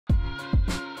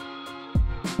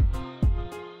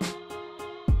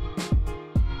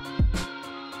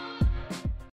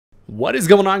What is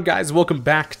going on, guys? Welcome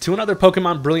back to another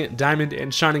Pokemon Brilliant Diamond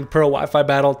and Shining Pearl Wi-Fi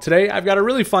battle. Today I've got a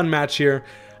really fun match here.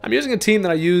 I'm using a team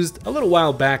that I used a little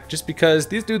while back just because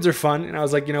these dudes are fun, and I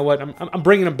was like, you know what, I'm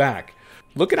bringing them back.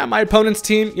 Looking at my opponent's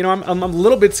team, you know, I'm a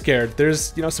little bit scared.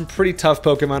 There's, you know, some pretty tough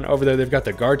Pokemon over there. They've got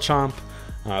the Garchomp.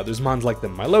 There's mons like the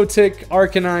Milotic,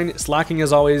 Arcanine. Slacking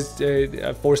is always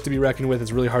a force to be reckoned with.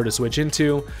 It's really hard to switch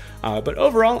into. But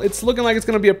overall, it's looking like it's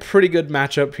going to be a pretty good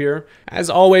matchup here.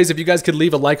 As always, if you guys could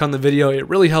leave a like on the video, it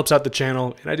really helps out the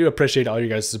channel, and I do appreciate all you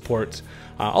guys' support.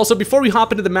 Also, before we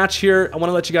hop into the match here, I want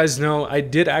to let you guys know I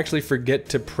did actually forget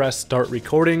to press start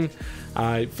recording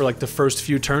for like the first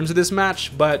few turns of this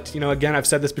match. But, you know, again, I've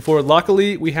said this before,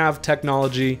 luckily we have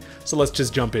technology, so let's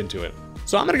just jump into it.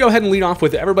 So I'm going to go ahead and lead off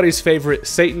with everybody's favorite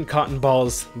Satan Cotton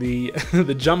Balls, the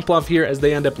the Jump Bluff here, as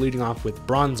they end up leading off with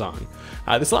Bronzong.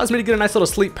 This allows me to get a nice little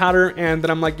sleep powder, and then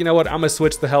I'm like, you know what, I'm going to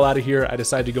switch the hell out of here. I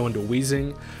decide to go into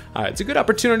Wheezing. It's a good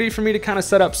opportunity for me to kind of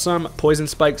set up some poison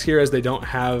spikes here, as they don't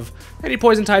have any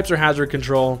poison types or hazard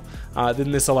control.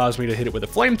 Then this allows me to hit it with a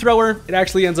flamethrower. It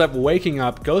actually ends up waking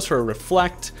up, goes for a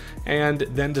reflect, and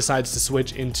then decides to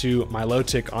switch into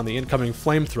Milotic on the incoming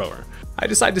flamethrower. I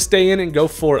decide to stay in and go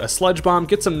for a Sludge Bomb,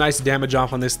 get some nice damage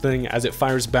off on this thing as it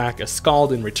fires back a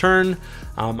Scald in return.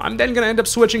 I'm then going to end up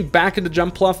switching back into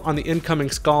Jump Bluff on the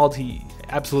incoming Scald. He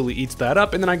absolutely eats that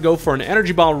up, and then I go for an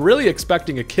Energy Ball, really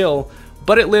expecting a kill,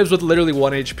 but it lives with literally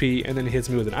 1 HP and then hits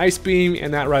me with an Ice Beam,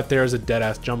 and that right there is a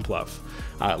dead-ass Jump Bluff.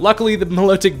 Luckily, the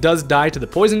Milotic does die to the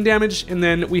poison damage, and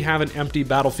then we have an empty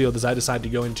battlefield as I decide to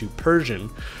go into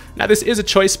Persian. Now, this is a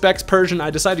Choice Specs Persian. I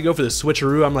decided to go for the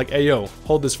switcheroo. I'm like, hey, yo,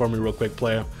 hold this for me real quick,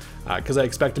 player. Because I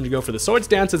expect him to go for the Swords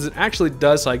Dance, as it actually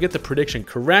does, so I get the prediction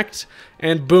correct.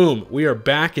 And boom, we are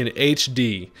back in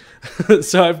HD.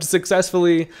 So I've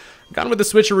successfully gone with the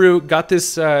switcheroo, got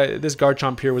this this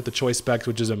Garchomp here with the Choice Specs,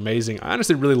 which is amazing. I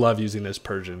honestly really love using this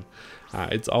Persian.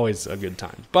 It's always a good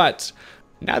time. But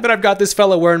now that I've got this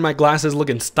fella wearing my glasses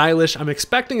looking stylish, I'm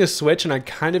expecting a switch, and I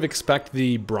kind of expect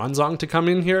the Bronzong to come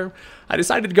in here. I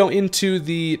decided to go into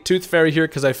the Tooth Fairy here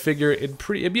because I figure it'd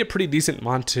be a pretty decent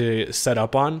mon to set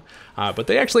up on. But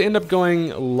they actually end up going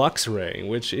Luxray,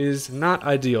 which is not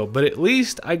ideal. But at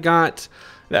least I got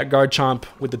that Garchomp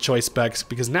with the Choice Specs,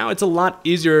 because now it's a lot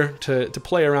easier to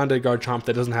play around a Garchomp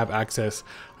that doesn't have access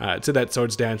to that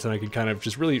Swords Dance, and I can kind of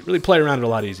just really play around it a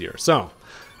lot easier. So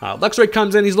Luxray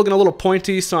comes in, he's looking a little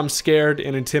pointy, so I'm scared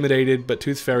and intimidated, but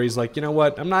Tooth Fairy's like, you know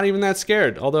what, I'm not even that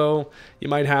scared, although you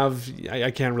might have, I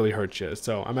can't really hurt you,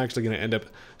 so I'm actually going to end up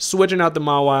switching out the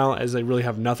Mawile, as I really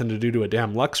have nothing to do to a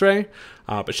damn Luxray.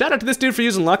 But shout out to this dude for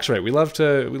using Luxray. We love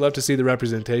to see the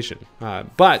representation.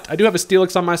 But I do have a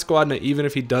Steelix on my squad, and even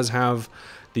if he does have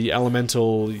the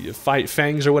elemental fight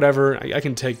fangs or whatever, I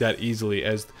can take that easily,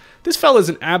 as this fella is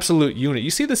an absolute unit.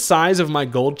 You see the size of my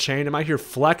gold chain? Am I here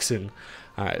flexing?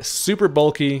 Super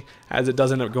bulky, as it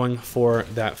does end up going for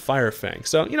that Fire Fang.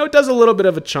 So, you know, it does a little bit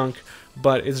of a chunk,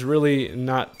 but it's really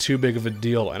not too big of a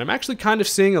deal. And I'm actually kind of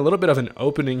seeing a little bit of an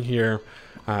opening here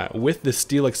with the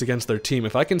Steelix against their team.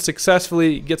 If I can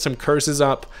successfully get some curses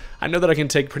up, I know that I can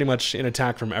take pretty much an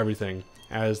attack from everything,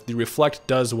 as the Reflect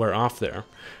does wear off there.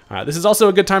 This is also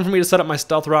a good time for me to set up my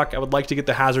Stealth Rock. I would like to get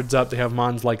the hazards up. They have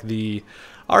mons like the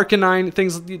Arcanine,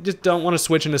 things you just don't want to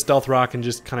switch into Stealth Rock and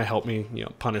just kind of help me, you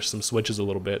know, punish some switches a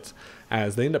little bit,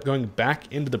 as they end up going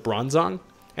back into the Bronzong.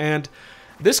 And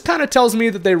this kind of tells me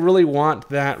that they really want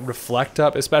that Reflect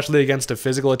up, especially against a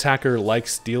physical attacker like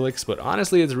Steelix. But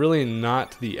honestly, it's really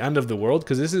not the end of the world,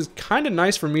 because this is kind of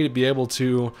nice for me to be able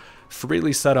to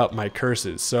freely set up my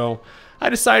curses. So I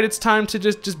decided it's time to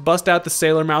just bust out the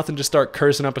Sailor Mouth and just start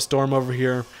cursing up a storm over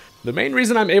here. The main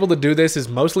reason I'm able to do this is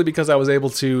mostly because I was able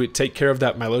to take care of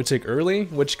that Milotic early,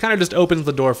 which kind of just opens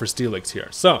the door for Steelix here.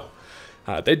 So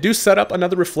they do set up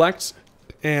another Reflect,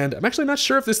 and I'm actually not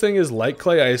sure if this thing is Light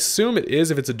Clay. I assume it is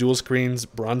if it's a dual screens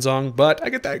Bronzong, but I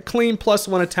get that clean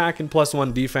 +1 attack and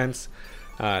 +1 defense.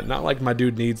 Not like my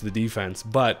dude needs the defense,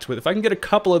 but if I can get a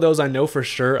couple of those, I know for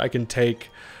sure I can take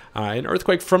an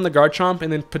Earthquake from the Garchomp,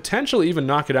 and then potentially even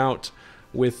knock it out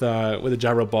with a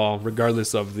Gyro Ball,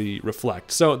 regardless of the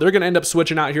Reflect. So they're going to end up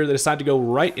switching out here. They decide to go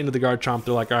right into the Garchomp.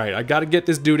 They're like, all right, I got to get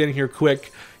this dude in here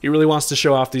quick. He really wants to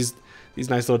show off these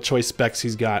nice little Choice Specs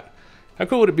he's got. How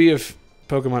cool would it be if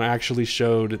Pokemon actually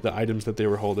showed the items that they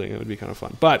were holding? It would be kind of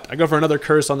fun. But I go for another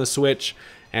curse on the switch,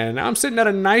 and now I'm sitting at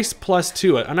a nice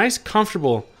 +2, a nice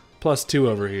comfortable +2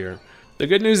 over here. The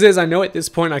good news is I know at this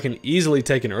point I can easily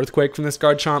take an Earthquake from this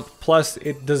Garchomp, plus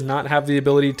it does not have the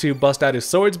ability to bust out his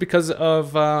swords because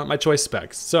of my Choice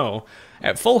Specs. So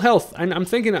at full health, I'm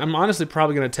thinking I'm honestly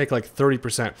probably going to take like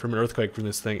 30% from an Earthquake from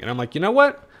this thing. And I'm like, you know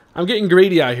what? I'm getting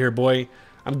greedy out here, boy.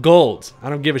 I'm gold. I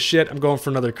don't give a shit. I'm going for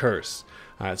another curse.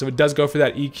 So it does go for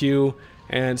that EQ,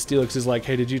 and Steelix is like,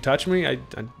 hey, did you touch me? I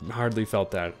hardly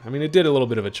felt that. I mean, it did a little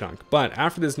bit of a chunk. But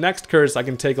after this next curse, I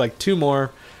can take like 2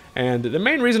 more. And the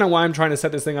main reason why I'm trying to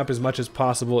set this thing up as much as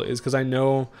possible is because I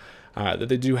know that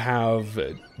they do have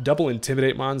double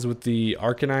Intimidate mons with the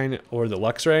Arcanine or the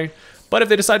Luxray. But if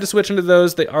they decide to switch into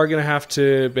those, they are going to have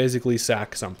to basically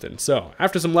sack something. So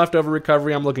after some leftover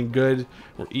recovery, I'm looking good.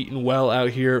 We're eating well out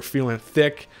here, feeling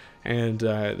thick. And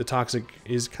the Toxic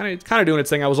is kind of doing its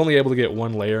thing. I was only able to get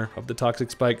 1 layer of the Toxic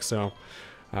Spike, so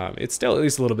it's still at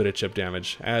least a little bit of chip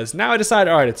damage. As now I decide,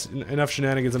 all right, it's enough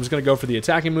shenanigans. I'm just going to go for the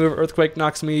attacking move. Earthquake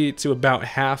knocks me to about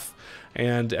half.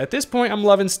 And at this point, I'm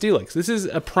loving Steelix. This is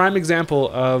a prime example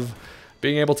of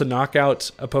being able to knock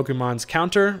out a Pokemon's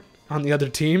counter on the other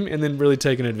team and then really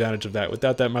taking advantage of that.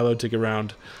 Without that Milo tick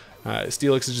around,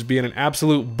 Steelix is just being an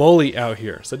absolute bully out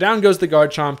here. So down goes the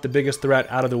Garchomp, the biggest threat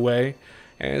out of the way.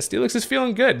 And Steelix is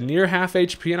feeling good, near half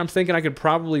HP, and I'm thinking I could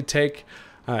probably take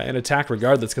an attack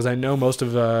regardless, because I know most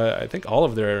of, I think all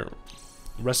of their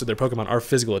rest of their Pokemon are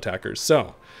physical attackers.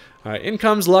 So in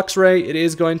comes Luxray. It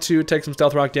is going to take some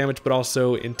Stealth Rock damage, but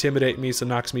also intimidate me, so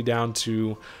knocks me down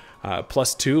to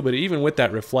 +2. But even with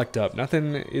that Reflect Up,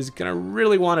 nothing is going to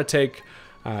really want to take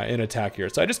an attack here.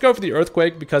 So I just go for the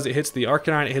Earthquake because it hits the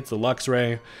Arcanine, it hits the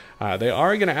Luxray. They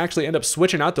are going to actually end up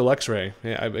switching out the Luxray.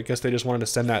 I guess they just wanted to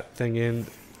send that thing in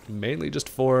mainly just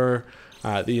for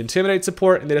the Intimidate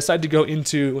support, and they decide to go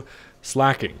into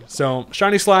Slacking. So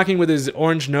Shiny Slacking with his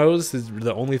orange nose is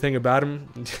the only thing about him.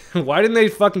 Why didn't they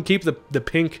fucking keep the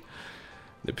pink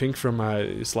from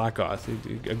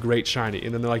Slackoth? A great shiny.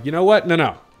 And then they're like, you know what?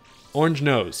 No. Orange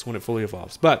nose when it fully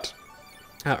evolves. But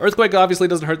Earthquake obviously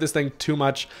doesn't hurt this thing too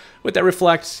much. With that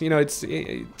Reflect, you know, it's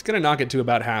going to knock it to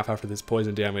about half after this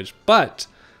poison damage. But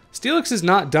Steelix is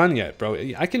not done yet, bro.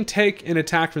 I can take an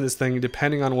attack from this thing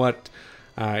depending on what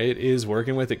it is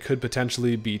working with. It could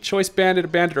potentially be Choice Banded. A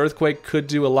Banded Earthquake could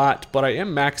do a lot, but I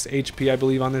am max HP, I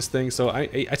believe, on this thing, so I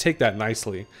take that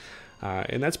nicely.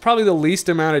 And that's probably the least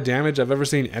amount of damage I've ever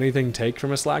seen anything take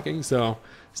from a Slacking, so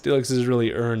Steelix has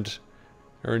really earned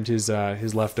his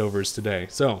leftovers today.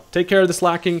 So take care of the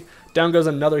Slacking. Down goes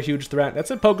another huge threat.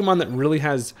 That's a Pokemon that really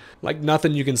has like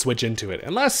nothing you can switch into it,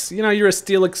 unless you know you're a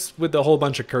Steelix with a whole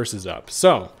bunch of curses up.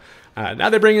 So now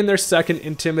they bring in their second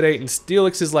Intimidate, and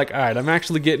Steelix is like, all right, I'm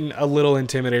actually getting a little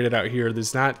intimidated out here.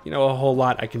 There's not, you know, a whole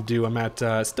lot I can do. I'm at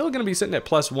still going to be sitting at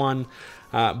 +1,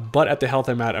 but at the health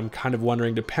I'm at, I'm kind of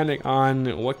wondering, depending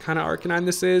on what kind of Arcanine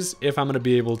this is, if I'm going to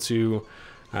be able to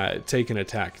take an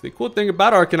attack. The cool thing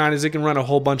about Arcanine is it can run a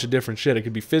whole bunch of different shit. It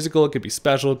could be physical, it could be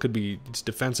special, it could be just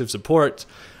defensive support.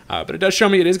 But it does show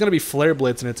me it is going to be Flare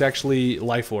Blitz, and it's actually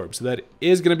Life Orb, so that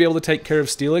is going to be able to take care of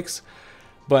Steelix.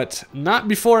 But not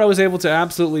before I was able to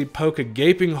absolutely poke a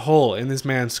gaping hole in this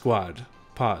man's squad.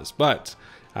 Pause. But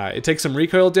it takes some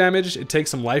recoil damage, it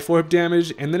takes some Life Orb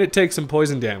damage, and then it takes some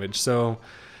poison damage. So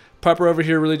Pupper over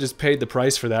here really just paid the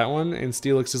price for that one, and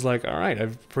Steelix is like, all right,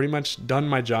 I've pretty much done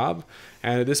my job.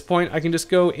 And at this point, I can just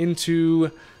go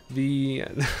into the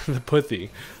Puthie,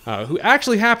 who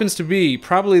actually happens to be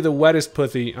probably the wettest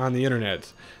Puthie on the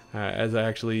internet. As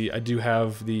I do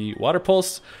have the Water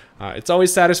Pulse. It's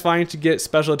always satisfying to get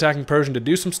Special Attacking Persian to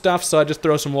do some stuff, so I just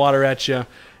throw some water at you,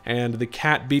 and the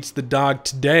cat beats the dog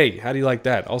today. How do you like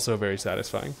that? Also very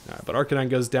satisfying. But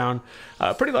Arcanine goes down.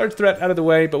 Pretty large threat out of the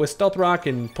way, but with Stealth Rock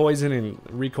and Poison and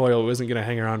Recoil, it wasn't going to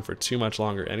hang around for too much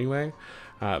longer anyway.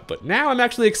 But now I'm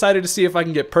actually excited to see if I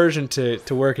can get Persian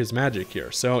to work his magic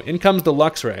here. So in comes the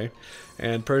Luxray,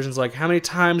 and Persian's like, how many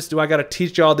times do I got to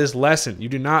teach y'all this lesson? You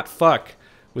do not fuck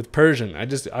with Persian.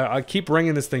 I keep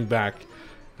bringing this thing back.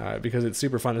 Because it's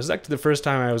super fun. This is actually the first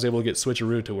time I was able to get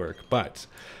Switcheroo to work, but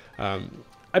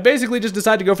I basically just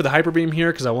decided to go for the Hyper Beam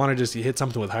here because I want to just hit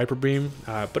something with Hyper Beam,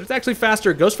 but it's actually faster.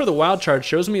 It goes for the Wild Charge,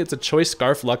 shows me it's a Choice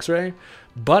Scarf Luxray,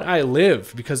 but I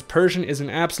live because Persian is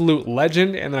an absolute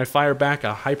legend, and then I fire back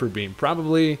a Hyper Beam.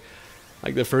 Probably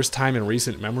like the first time in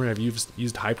recent memory I've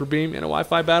used Hyper Beam in a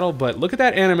Wi-Fi battle, but look at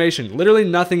that animation. Literally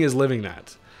nothing is living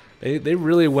that. They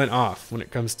really went off when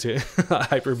it comes to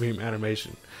Hyper Beam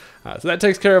animation. So that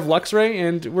takes care of Luxray,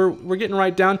 and we're getting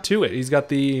right down to it. He's got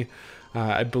the,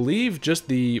 I believe, just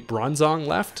the Bronzong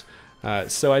left.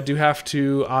 So I do have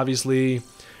to obviously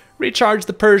recharge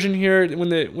the Persian here. When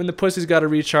the pussy's got to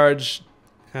recharge,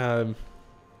 I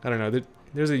don't know.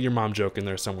 There's a your mom joke in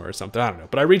there somewhere or something. I don't know.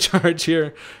 But I recharge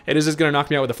here. It is just going to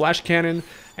knock me out with a Flash Cannon,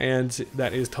 and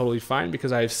that is totally fine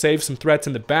because I've saved some threats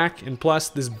in the back, and plus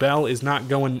this Bell is not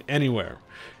going anywhere,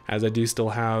 as I do still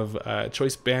have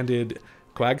Choice Banded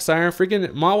Quagsire. Freaking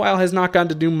Mawile has not gotten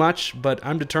to do much, but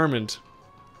I'm determined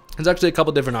There's actually a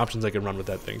couple different options I can run with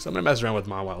that thing, so I'm going to mess around with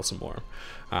Mawile some more.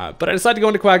 But I decided to go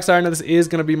into Quagsire. Now this is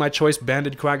going to be my choice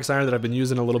banded Quagsire that I've been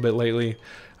using a little bit lately.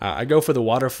 I go for the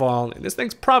Waterfall, and this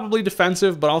thing's probably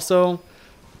defensive, but also,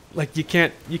 like, you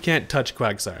can't touch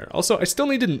Quagsire. Also, I still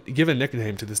need to give a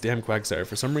nickname to this damn Quagsire.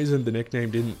 For some reason, the nickname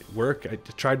didn't work. I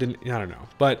tried to, I don't know.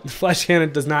 But Flash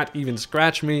Cannon does not even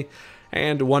scratch me,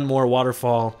 and one more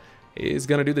Waterfall is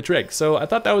going to do the trick. So I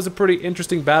thought that was a pretty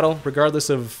interesting battle, regardless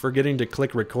of forgetting to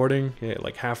click recording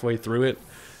like halfway through it.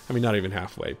 I mean, not even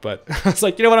halfway, but I was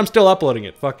like, you know what, I'm still uploading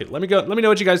it. Fuck it. Let me know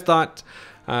what you guys thought.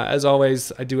 As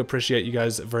always, I do appreciate you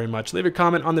guys very much. Leave a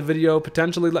comment on the video.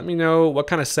 Potentially let me know what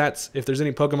kind of sets, if there's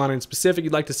any Pokemon in specific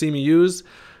you'd like to see me use,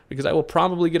 because I will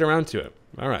probably get around to it.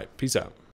 All right, peace out.